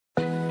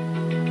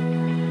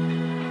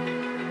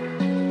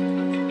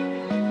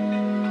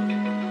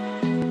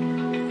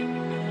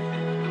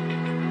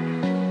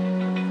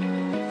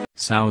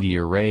Saudi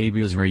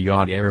Arabia's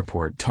Riyadh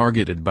airport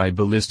targeted by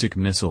ballistic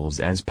missiles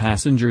as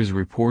passengers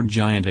report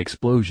giant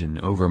explosion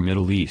over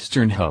Middle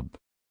Eastern hub.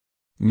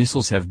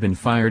 Missiles have been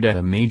fired at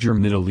a major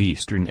Middle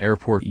Eastern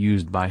airport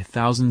used by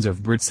thousands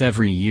of Brits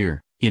every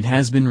year, it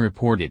has been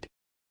reported.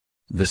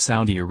 The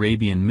Saudi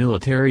Arabian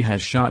military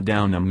has shot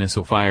down a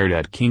missile fired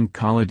at King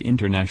Khalid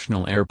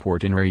International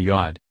Airport in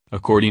Riyadh,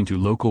 according to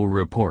local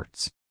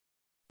reports.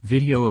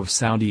 Video of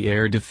Saudi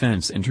air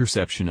defense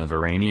interception of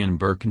Iranian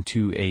Burkan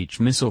 2H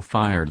missile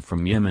fired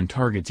from Yemen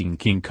targeting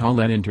King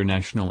Khalid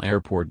International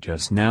Airport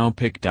just now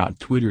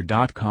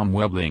pic.twitter.com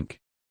web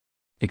link.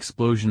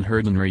 Explosion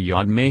heard in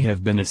Riyadh may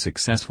have been a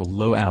successful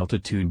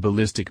low-altitude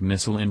ballistic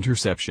missile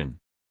interception.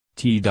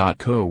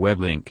 T.co web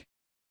link.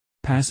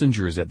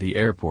 Passengers at the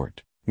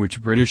airport,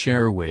 which British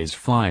Airways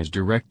flies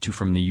direct to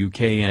from the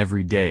UK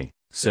every day,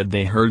 said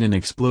they heard an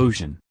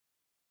explosion.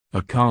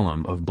 A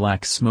column of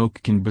black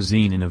smoke can be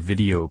seen in a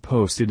video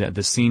posted at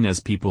the scene as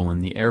people in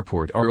the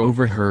airport are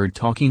overheard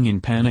talking in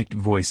panicked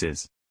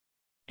voices.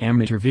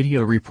 Amateur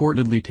video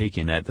reportedly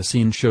taken at the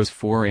scene shows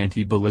 4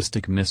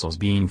 anti-ballistic missiles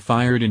being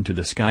fired into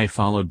the sky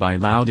followed by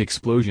loud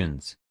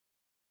explosions.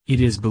 It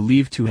is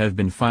believed to have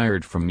been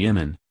fired from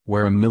Yemen,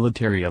 where a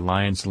military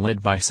alliance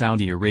led by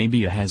Saudi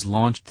Arabia has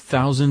launched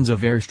thousands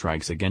of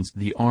airstrikes against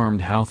the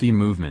armed Houthi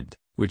movement,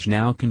 which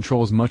now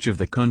controls much of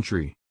the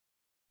country.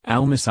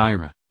 Al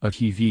Masirah, a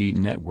TV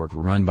network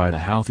run by the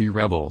Houthi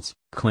rebels,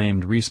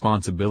 claimed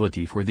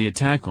responsibility for the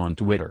attack on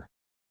Twitter.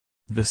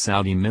 The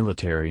Saudi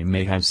military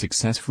may have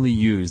successfully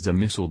used a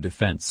missile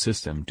defense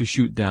system to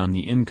shoot down the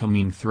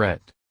incoming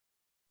threat.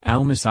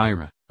 Al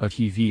Masirah, a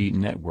TV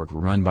network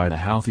run by the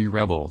Houthi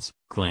rebels,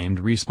 claimed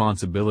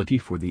responsibility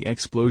for the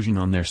explosion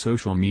on their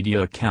social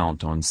media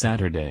account on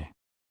Saturday.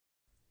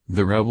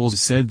 The rebels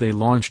said they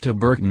launched a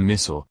Burkan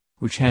missile,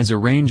 which has a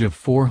range of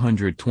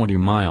 420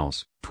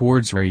 miles,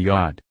 towards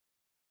Riyadh.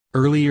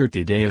 Earlier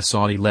today a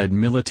Saudi-led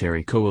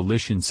military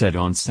coalition said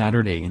on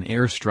Saturday an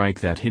airstrike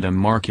that hit a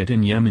market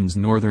in Yemen's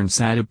northern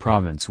Sa'd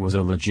province was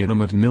a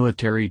legitimate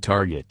military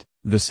target,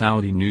 the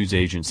Saudi news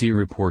agency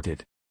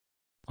reported.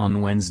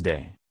 On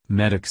Wednesday,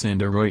 medics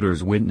and a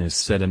Reuters witness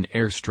said an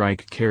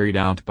airstrike carried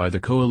out by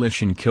the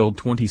coalition killed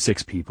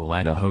 26 people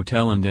at a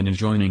hotel and an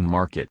adjoining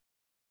market.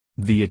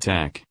 The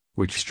attack,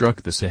 which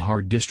struck the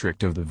Sahar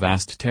district of the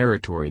vast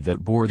territory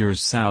that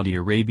borders Saudi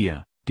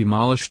Arabia,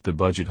 demolished the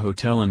budget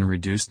hotel and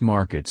reduced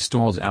market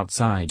stalls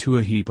outside to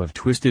a heap of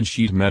twisted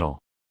sheet metal.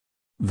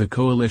 The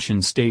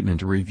coalition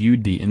statement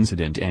reviewed the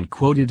incident and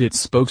quoted its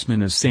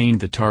spokesman as saying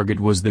the target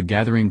was the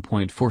gathering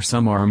point for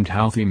some armed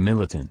Houthi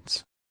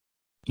militants.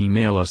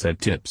 Email us at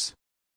tips